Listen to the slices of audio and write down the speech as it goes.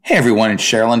Hey everyone, it's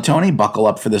Cheryl and Tony. Buckle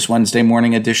up for this Wednesday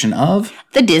morning edition of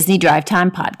the Disney Drive Time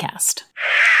Podcast.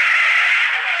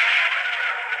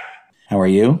 How are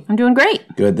you? I'm doing great.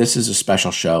 Good. This is a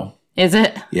special show. Is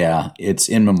it? Yeah, it's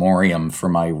in memoriam for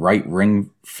my right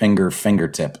ring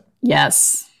fingertip.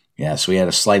 Yes. Yes, we had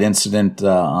a slight incident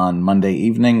on Monday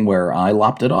evening where I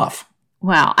lopped it off.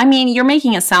 Wow. I mean, you're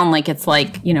making it sound like it's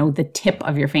like, the tip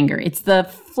of your finger. It's the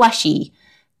fleshy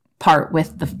part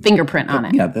with the fingerprint on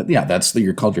it.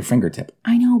 You're called your fingertip.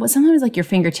 I know, but sometimes like your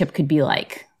fingertip could be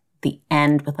like the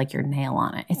end with like your nail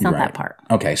on it. It's not that part.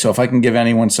 Okay, so if I can give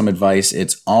anyone some advice,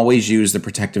 it's always use the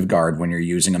protective guard when you're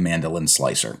using a mandolin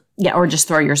slicer. Yeah, or just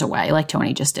throw yours away like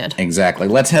Tony just did. Exactly.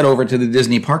 Let's head over to the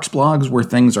Disney Parks blogs where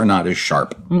things are not as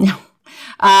sharp. No.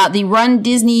 The Run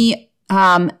Disney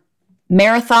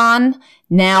Marathon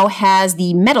now has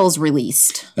the medals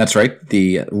released. That's right.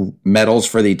 The medals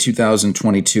for the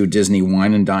 2022 Disney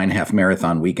Wine and Dine Half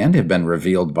Marathon weekend have been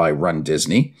revealed by Run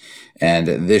Disney.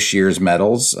 And this year's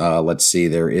medals, let's see,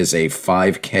 there is a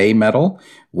 5K medal,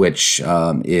 which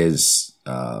is...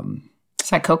 is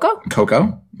that Coco?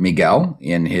 Coco, Miguel,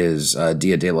 in his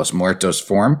Dia de los Muertos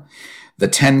form. The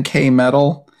 10K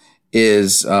medal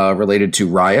is related to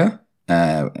Raya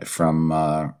from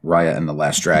Raya and the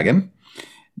Last Dragon.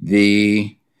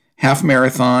 The half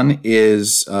marathon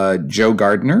is Joe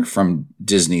Gardner from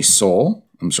Disney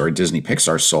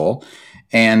Pixar Soul.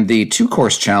 And the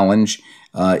 2-course challenge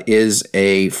is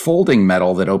a folding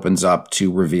medal that opens up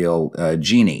to reveal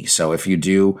Genie. So if you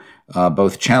do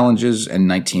both challenges and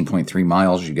 19.3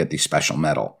 miles, you get the special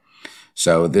medal.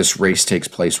 So this race takes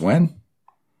place when?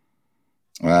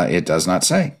 It does not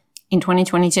say. In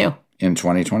 2022. In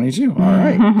 2022. All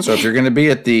right. So if you're going to be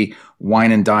at the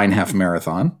Wine and Dine Half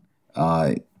Marathon,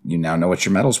 you now know what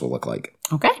your medals will look like.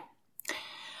 Okay.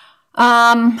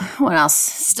 What else?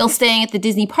 Still staying at the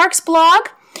Disney Parks blog.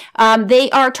 They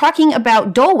are talking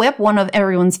about Dole Whip, one of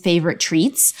everyone's favorite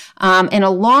treats. And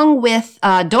along with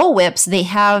Dole Whips, they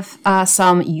have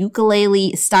some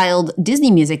ukulele-styled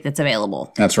Disney music that's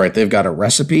available. That's right. They've got a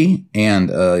recipe and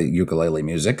ukulele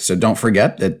music. So don't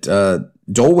forget that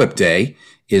Dole Whip Day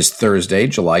is Thursday,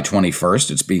 July 21st.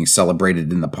 It's being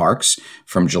celebrated in the parks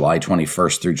from July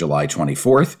 21st through July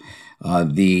 24th.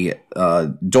 The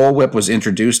Dole Whip was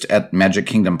introduced at Magic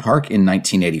Kingdom Park in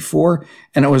 1984,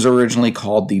 and it was originally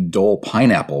called the Dole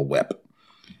Pineapple Whip.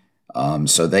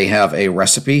 So they have a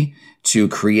recipe to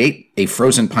create a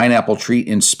frozen pineapple treat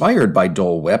inspired by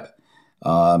Dole Whip,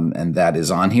 and that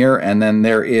is on here. And then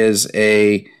there is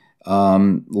a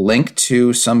link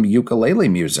to some ukulele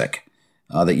music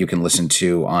that you can listen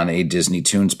to on a Disney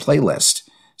Tunes playlist.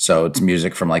 So it's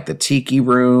music from like the Tiki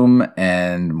Room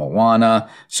and Moana.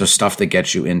 So stuff that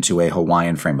gets you into a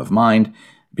Hawaiian frame of mind.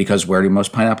 Because where do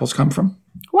most pineapples come from?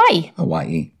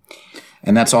 Hawaii.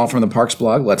 And that's all from the Parks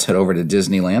blog. Let's head over to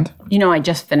Disneyland. I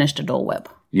just finished a Dole Whip.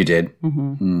 You did?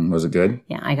 Mm-hmm. Was it good?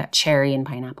 Yeah, I got cherry and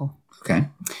pineapple. Okay.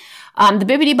 The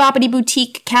Bibbidi Bobbidi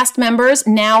Boutique cast members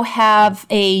now have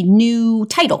a new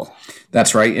title.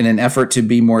 That's right. In an effort to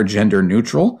be more gender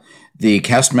neutral, the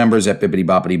cast members at Bibbidi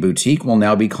Bobbidi Boutique will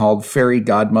now be called Fairy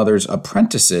Godmothers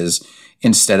Apprentices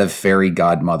instead of Fairy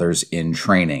Godmothers in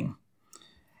Training.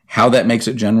 How that makes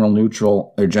it gender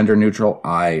neutral,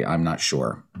 I'm not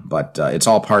sure. But it's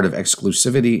all part of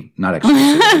exclusivity, not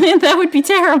exclusivity. That would be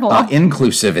terrible.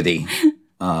 Inclusivity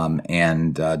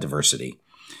and diversity.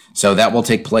 So that will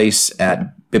take place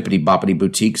at Bibbidi Bobbidi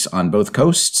Boutiques on both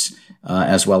coasts,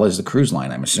 as well as the cruise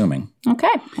line, I'm assuming. Okay.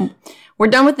 We're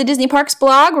done with the Disney Parks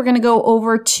blog. We're going to go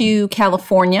over to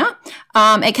California.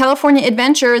 At California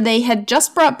Adventure, they had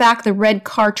just brought back the red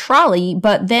car trolley,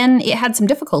 but then it had some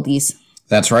difficulties.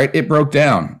 That's right. It broke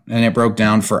down, and it broke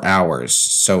down for hours.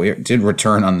 So it did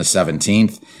return on the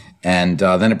 17th, and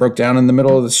then it broke down in the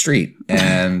middle of the street,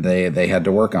 and they had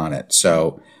to work on it.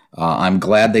 So I'm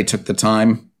glad they took the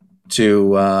time to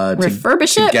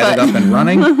refurbish to get it up and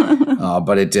running,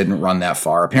 but it didn't run that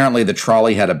far. Apparently, the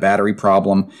trolley had a battery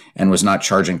problem and was not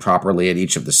charging properly at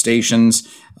each of the stations,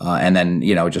 and then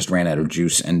it just ran out of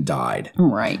juice and died.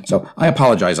 Right. So I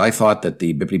apologize. I thought that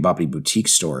the Bibbidi Bobbidi Boutique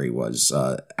story was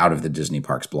out of the Disney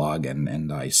Parks blog,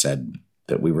 and I said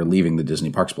that we were leaving the Disney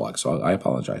Parks blog. So I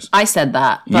apologize. I said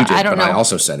that, but you did, I don't know. I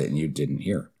also said it, and you didn't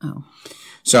hear. Oh.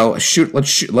 So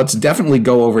let's definitely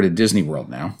go over to Disney World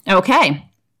now. Okay.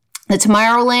 The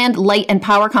Tomorrowland Light and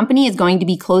Power Company is going to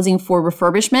be closing for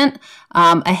refurbishment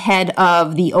ahead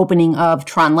of the opening of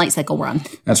Tron Light Cycle Run.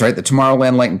 That's right. The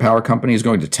Tomorrowland Light and Power Company is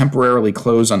going to temporarily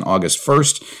close on August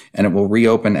 1st, and it will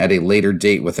reopen at a later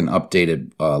date with an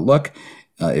updated look.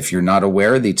 If you're not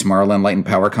aware, the Tomorrowland Light and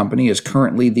Power Company is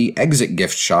currently the exit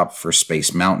gift shop for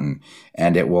Space Mountain,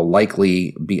 and it will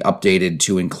likely be updated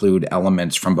to include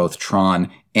elements from both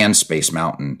Tron and Space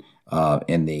Mountain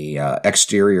in the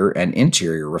exterior and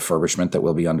interior refurbishment that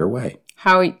will be underway.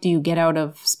 How do you get out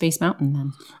of Space Mountain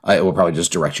then? It will probably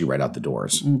just direct you right out the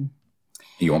doors.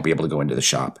 You won't be able to go into the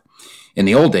shop. In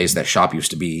the old days, that shop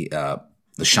used to be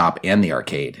the shop and the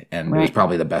arcade, and it was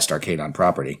probably the best arcade on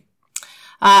property.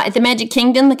 At the Magic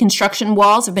Kingdom, the construction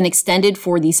walls have been extended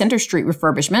for the Center Street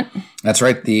refurbishment. That's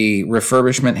right. The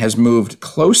refurbishment has moved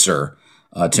closer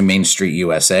to Main Street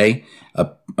USA.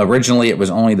 Originally, it was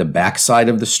only the back side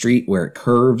of the street where it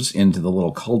curves into the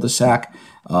little cul-de-sac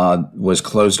was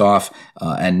closed off,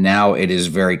 and now it is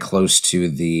very close to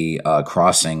the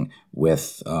crossing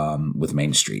with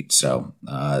Main Street. So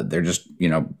they're just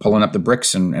pulling up the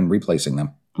bricks and replacing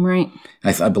them. Right.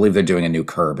 I believe they're doing a new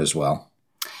curb as well.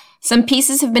 Some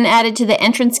pieces have been added to the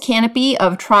entrance canopy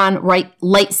of Tron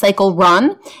Light Cycle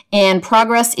Run, and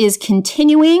progress is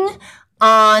continuing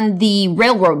on the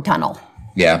railroad tunnel.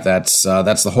 Yeah, that's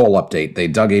the whole update. They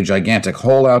dug a gigantic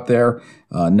hole out there.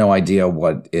 No idea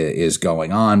what is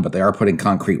going on, but they are putting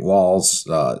concrete walls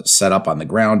set up on the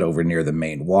ground over near the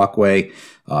main walkway.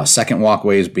 Second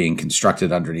walkway is being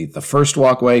constructed underneath the first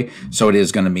walkway, so it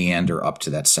is going to meander up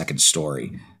to that second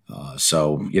story. They've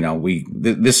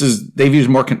used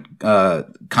more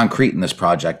concrete in this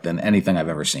project than anything I've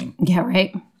ever seen. Yeah,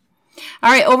 right.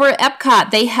 All right, over at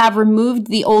Epcot, they have removed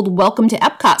the old Welcome to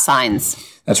Epcot signs.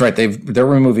 That's right. They're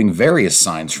removing various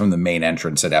signs from the main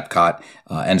entrance at Epcot,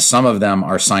 and some of them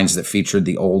are signs that featured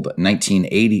the old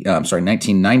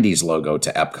 1990s logo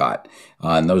to Epcot,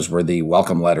 and those were the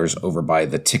welcome letters over by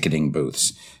the ticketing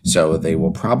booths. So they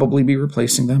will probably be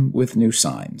replacing them with new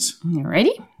signs. All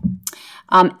righty.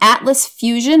 Atlas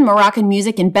Fusion, Moroccan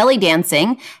Music, and Belly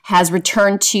Dancing has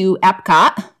returned to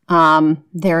Epcot.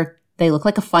 They look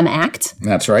like a fun act.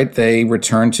 That's right. They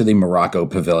returned to the Morocco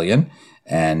Pavilion.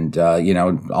 And,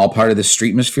 all part of the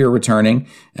Streetmosphere returning.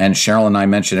 And Cheryl and I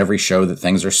mention every show that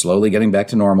things are slowly getting back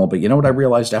to normal. But you know what I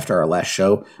realized after our last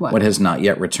show? What has not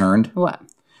yet returned? What?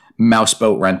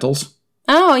 Mouseboat rentals.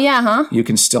 Oh, yeah, huh? You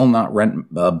can still not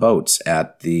rent boats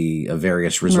at the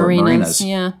various resort marinas.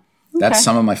 Yeah. Okay. That's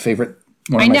one of my favorite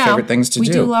things to do. We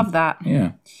do love that.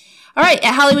 Yeah. All right,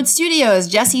 at Hollywood Studios,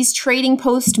 Jesse's Trading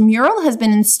Post mural has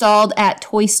been installed at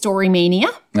Toy Story Mania.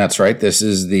 That's right. This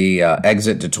is the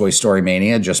exit to Toy Story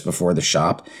Mania just before the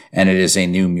shop, and it is a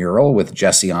new mural with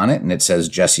Jesse on it, and it says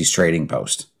Jesse's Trading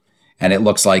Post. And it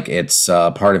looks like it's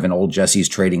part of an old Jesse's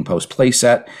Trading Post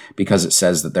playset because it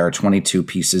says that there are 22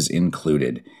 pieces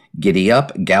included. Giddy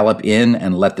up, gallop in,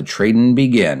 and let the trading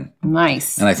begin.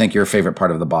 Nice. And I think your favorite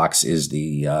part of the box is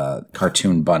the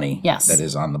cartoon bunny that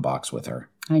is on the box with her.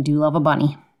 I do love a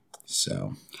bunny.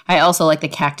 So I also like the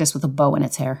cactus with a bow in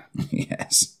its hair.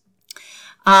 Yes.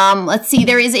 Let's see.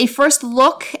 There is a first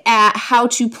look at how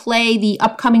to play the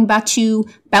upcoming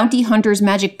Batuu Bounty Hunters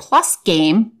Magic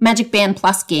Band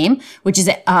Plus game, which is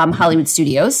at Hollywood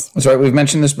Studios. That's right. We've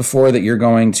mentioned this before that you're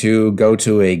going to go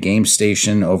to a game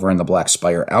station over in the Black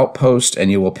Spire Outpost, and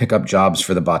you will pick up jobs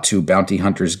for the Batuu Bounty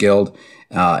Hunters Guild.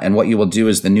 And what you will do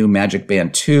is the new Magic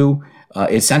Band 2.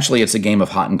 Essentially, it's a game of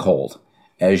hot and cold.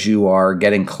 As you are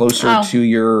getting closer to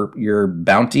your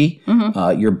bounty,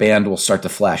 your band will start to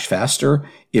flash faster.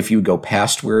 If you go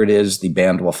past where it is, the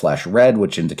band will flash red,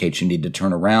 which indicates you need to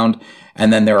turn around.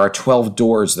 And then there are 12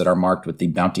 doors that are marked with the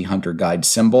Bounty Hunter Guide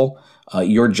symbol.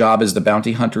 Your job as the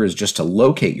bounty hunter is just to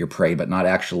locate your prey, but not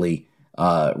actually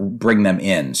bring them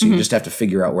in. So you just have to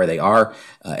figure out where they are.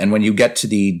 And when you get to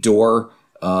the door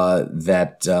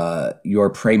that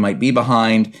your prey might be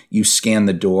behind, you scan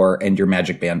the door, and your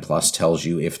Magic Band Plus tells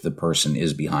you if the person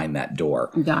is behind that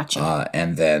door. Gotcha.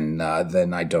 And then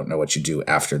I don't know what you do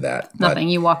after that. Nothing.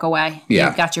 You walk away. Yeah.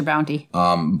 You've got your bounty.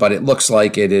 But it looks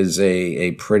like it is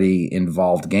a pretty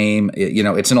involved game.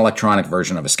 It's an electronic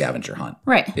version of a scavenger hunt.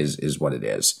 Right. Is what it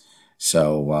is.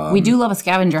 So we do love a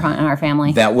scavenger hunt in our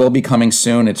family. That will be coming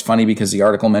soon. It's funny because the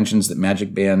article mentions that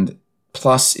Magic Band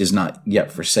Plus is not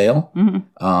yet for sale,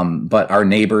 but our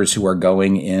neighbors who are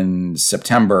going in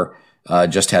September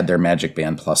just had their Magic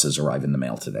Band Pluses arrive in the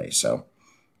mail today. So,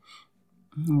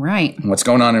 all right. What's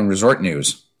going on in resort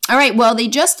news? All right. Well, they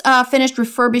just finished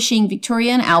refurbishing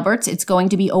Victoria and Albert's. It's going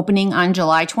to be opening on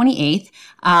July 28th.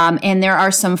 And there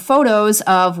are some photos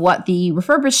of what the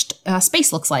refurbished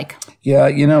space looks like. Yeah,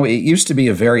 it used to be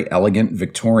a very elegant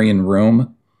Victorian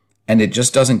room. And it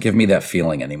just doesn't give me that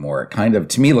feeling anymore. It kind of,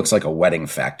 to me, looks like a wedding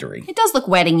factory. It does look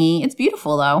wedding-y. It's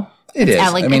beautiful, though. It's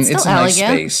I mean, it's a nice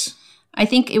space. I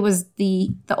think it was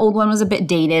the old one was a bit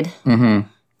dated. Mm-hmm.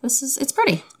 It's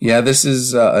pretty. Yeah, this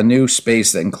is a new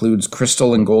space that includes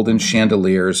crystal and golden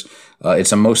chandeliers.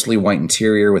 It's a mostly white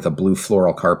interior with a blue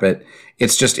floral carpet. It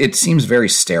seems very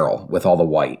sterile with all the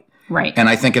white. Right. And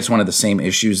I think it's one of the same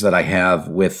issues that I have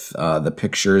with the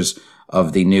pictures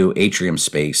of the new atrium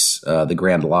space, the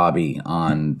grand lobby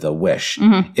on the Wish,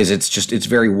 is it's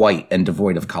very white and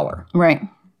devoid of color. Right.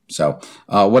 So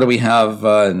what do we have?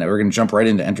 We're going to jump right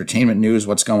into entertainment news.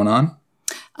 What's going on?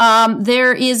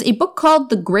 There is a book called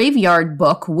The Graveyard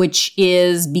Book, which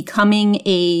is becoming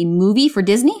a movie for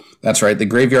Disney. That's right. The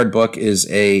Graveyard Book is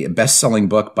a best-selling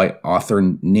book by author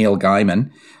Neil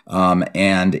Gaiman.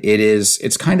 And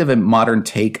it's kind of a modern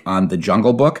take on The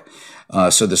Jungle Book.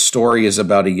 So the story is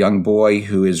about a young boy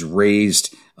who is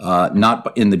raised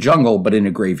not in the jungle, but in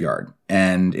a graveyard.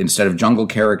 And instead of jungle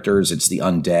characters, it's the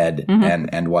undead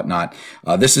and whatnot.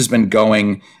 This has been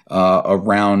going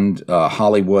around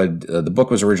Hollywood. The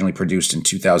book was originally produced in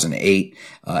 2008,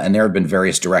 and there have been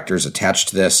various directors attached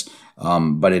to this.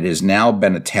 But it has now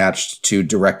been attached to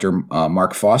director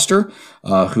Mark Foster,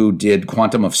 who did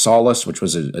Quantum of Solace, which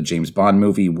was a James Bond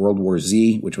movie, World War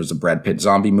Z, which was a Brad Pitt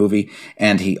zombie movie,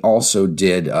 and he also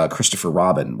did Christopher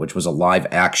Robin, which was a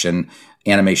live-action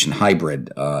animation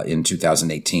hybrid in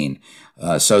 2018.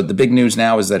 So the big news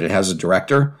now is that it has a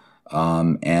director,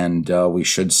 and we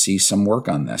should see some work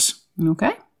on this.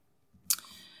 Okay.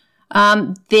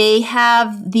 They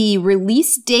have the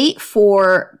release date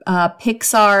for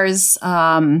Pixar's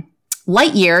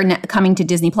Lightyear coming to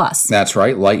Disney+. That's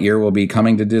right. Lightyear will be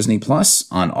coming to Disney Plus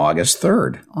on August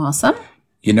 3rd. Awesome.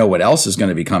 You know what else is going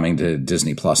to be coming to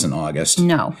Disney Plus in August?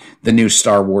 No. The new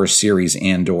Star Wars series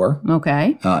Andor.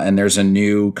 Okay. And there's a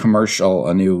new commercial,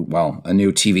 a new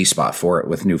TV spot for it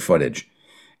with new footage.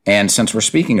 And since we're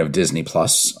speaking of Disney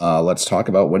Plus, let's talk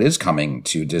about what is coming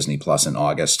to Disney Plus in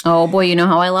August. Oh boy, you know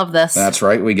how I love this. That's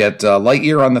right. We get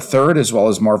Lightyear on the 3rd, as well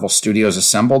as Marvel Studios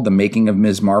Assembled, The Making of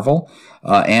Ms. Marvel.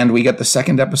 And we get the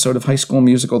second episode of High School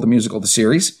Musical, the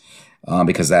series,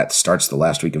 because that starts the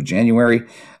last week of January.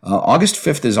 August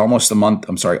 5th is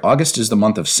August is the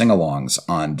month of sing-alongs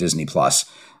on Disney Plus.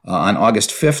 On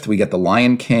August 5th, we get The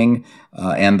Lion King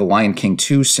and The Lion King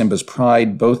 2, Simba's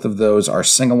Pride. Both of those are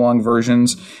sing-along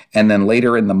versions. And then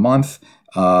later in the month,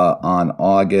 on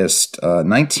August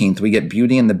 19th, we get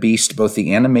Beauty and the Beast, both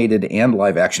the animated and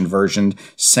live-action version,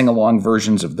 sing-along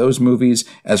versions of those movies,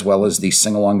 as well as the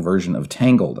sing-along version of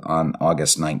Tangled on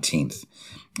August 19th.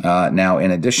 Now, in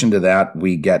addition to that,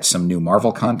 we get some new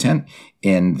Marvel content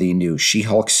in the new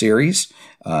She-Hulk series,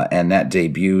 and that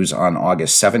debuts on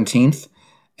August 17th.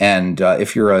 And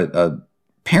if you're a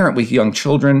parent with young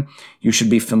children, you should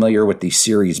be familiar with the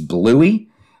series Bluey,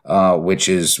 which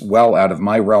is well out of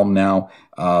my realm now.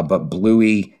 But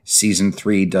Bluey Season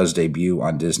 3 does debut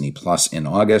on Disney Plus in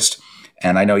August.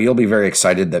 And I know you'll be very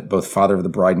excited that both Father of the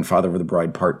Bride and Father of the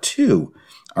Bride Part 2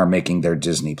 are making their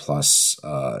Disney Plus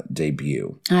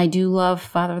debut. I do love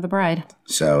Father of the Bride.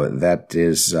 So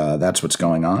that's what's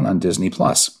going on Disney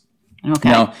Plus.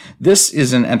 Okay. Now, this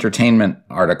is an entertainment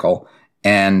article.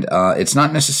 And it's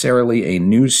not necessarily a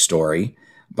news story,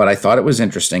 but I thought it was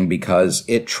interesting because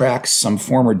it tracks some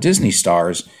former Disney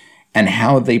stars and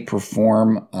how they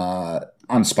perform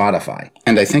on Spotify.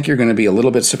 And I think you're going to be a little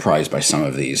bit surprised by some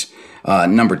of these.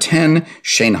 Number 10,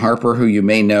 Shane Harper, who you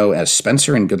may know as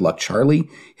Spencer in Good Luck Charlie.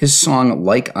 His song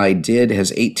Like I Did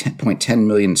has 8.10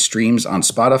 million streams on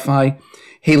Spotify.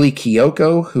 Hayley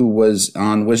Kiyoko, who was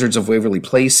on Wizards of Waverly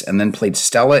Place and then played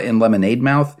Stella in Lemonade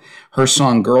Mouth. Her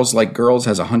song Girls Like Girls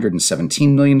has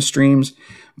 117 million streams.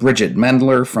 Bridget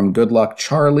Mendler from Good Luck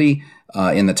Charlie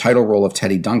in the title role of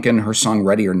Teddy Duncan. Her song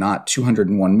Ready or Not,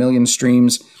 201 million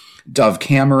streams. Dove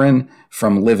Cameron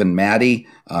from Liv and Maddie.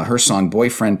 Her song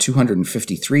Boyfriend,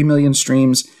 253 million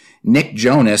streams. Nick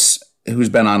Jonas, who's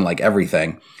been on like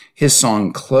everything. His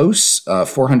song Close,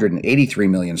 483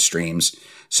 million streams.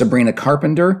 Sabrina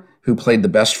Carpenter, who played the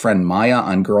best friend Maya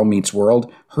on Girl Meets World,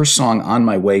 her song On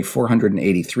My Way,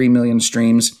 483 million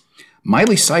streams.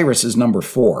 Miley Cyrus is number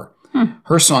 4.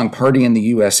 Her song Party in the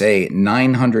USA,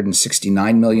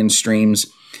 969 million streams.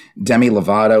 Demi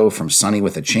Lovato from Sunny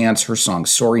with a Chance, her song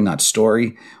Sorry Not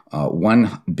Story,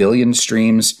 1 billion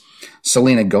streams.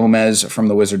 Selena Gomez from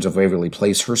the Wizards of Waverly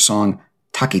Place, her song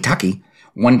Taki Taki,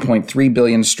 1.3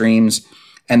 billion streams.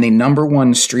 And the number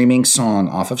 1 streaming song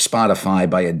off of Spotify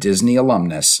by a Disney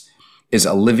alumnus is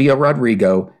Olivia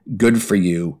Rodrigo, Good For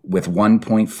You, with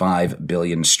 1.5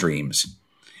 billion streams.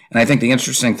 And I think the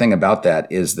interesting thing about that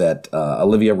is that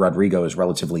Olivia Rodrigo is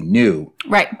relatively new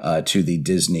to the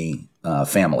Disney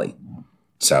family.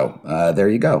 So there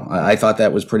you go. I thought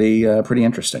that was pretty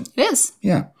interesting. It is.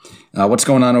 Yeah. What's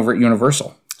going on over at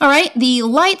Universal? All right, the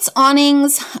lights,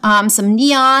 awnings, some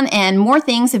neon, and more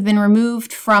things have been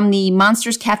removed from the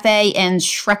Monsters Cafe and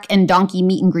Shrek and Donkey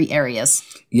meet and greet areas.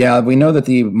 Yeah, we know that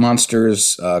the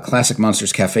Classic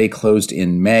Monsters Cafe closed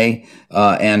in May,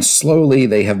 and slowly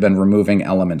they have been removing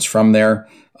elements from there.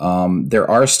 There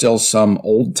are still some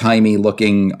old-timey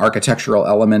looking architectural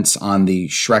elements on the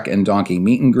Shrek and Donkey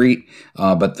meet and greet,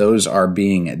 but those are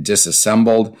being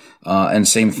disassembled. And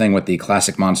same thing with the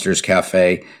Classic Monsters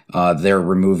Cafe. They're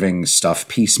removing stuff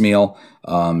piecemeal.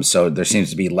 So there seems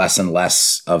to be less and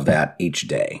less of that each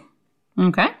day.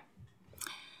 Okay.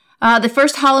 The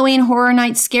first Halloween Horror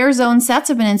Night Scare Zone sets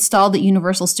have been installed at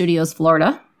Universal Studios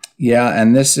Florida. Yeah,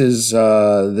 and this is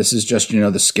just,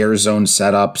 the Scare Zone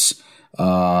setups.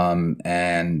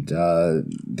 And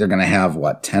they're going to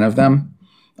have, 10 of them?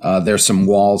 There's some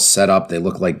walls set up. They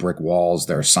look like brick walls.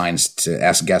 There are signs to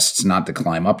ask guests not to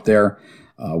climb up there.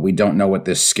 We don't know what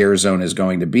this Scare Zone is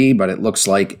going to be, but it looks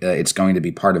like it's going to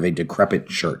be part of a decrepit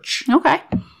church. Okay.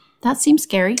 That seems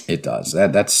scary. It does.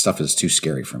 That stuff is too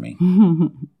scary for me.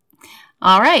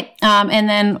 All right. And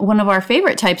then one of our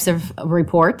favorite types of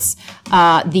reports,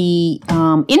 the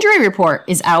injury report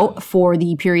is out for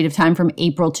the period of time from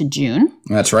April to June.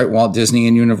 That's right. Walt Disney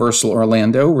and Universal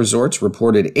Orlando Resorts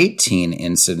reported 18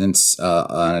 incidents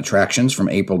on attractions from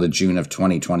April to June of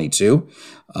 2022.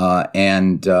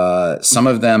 And some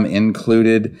of them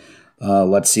included...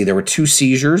 there were 2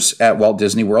 seizures at Walt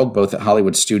Disney World, both at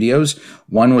Hollywood Studios.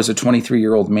 One was a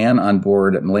 23-year-old man on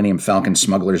board Millennium Falcon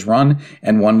Smuggler's Run,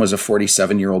 and one was a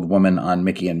 47-year-old woman on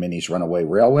Mickey and Minnie's Runaway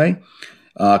Railway.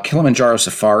 Kilimanjaro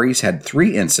Safaris had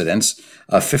 3 incidents,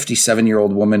 a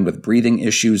 57-year-old woman with breathing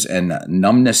issues and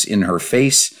numbness in her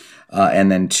face,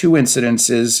 and then 2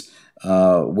 incidences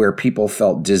where people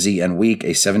felt dizzy and weak, a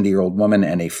 70-year-old woman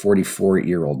and a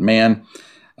 44-year-old man.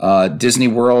 Disney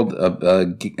World,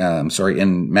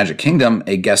 in Magic Kingdom,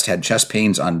 a guest had chest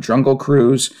pains on Jungle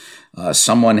Cruise.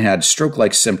 Someone had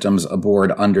stroke-like symptoms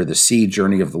aboard Under the Sea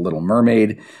Journey of the Little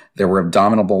Mermaid. There were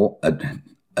abdominal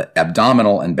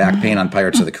and back pain on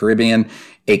Pirates of the Caribbean.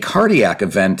 A cardiac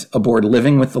event aboard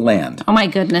Living with the Land. Oh my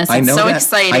goodness, it's so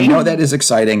exciting. I know that is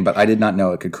exciting, but I did not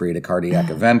know it could create a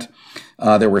cardiac event.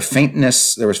 There was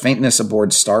faintness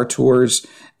aboard Star Tours,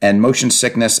 and motion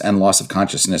sickness and loss of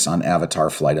consciousness on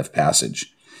Avatar Flight of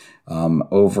Passage.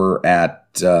 Over at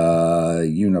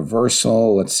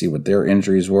Universal, let's see what their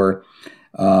injuries were.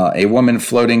 A woman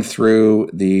floating through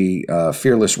the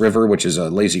Fearless River, which is a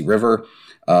lazy river.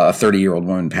 A 30-year-old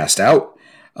woman passed out.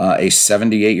 A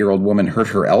 78-year-old woman hurt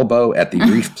her elbow at the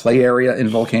Reef Play Area in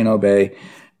Volcano Bay.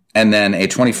 And then a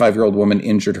 25-year-old woman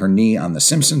injured her knee on the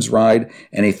Simpsons ride,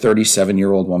 and a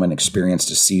 37-year-old woman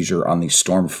experienced a seizure on the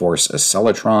Storm Force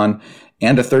Accelatron,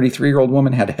 and a 33-year-old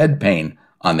woman had head pain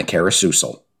on the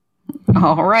Carousel.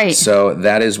 All right. So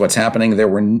that is what's happening. There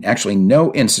were actually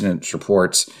no incident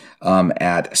reports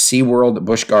at SeaWorld,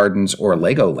 Busch Gardens, or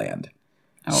Legoland.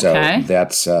 Okay.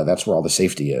 So that's where all the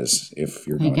safety is if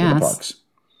you're going to the parks.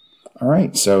 All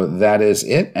right, so that is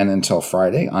it. And until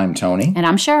Friday, I'm Tony. And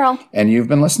I'm Cheryl. And you've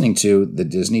been listening to the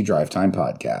Disney Drive Time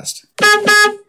Podcast.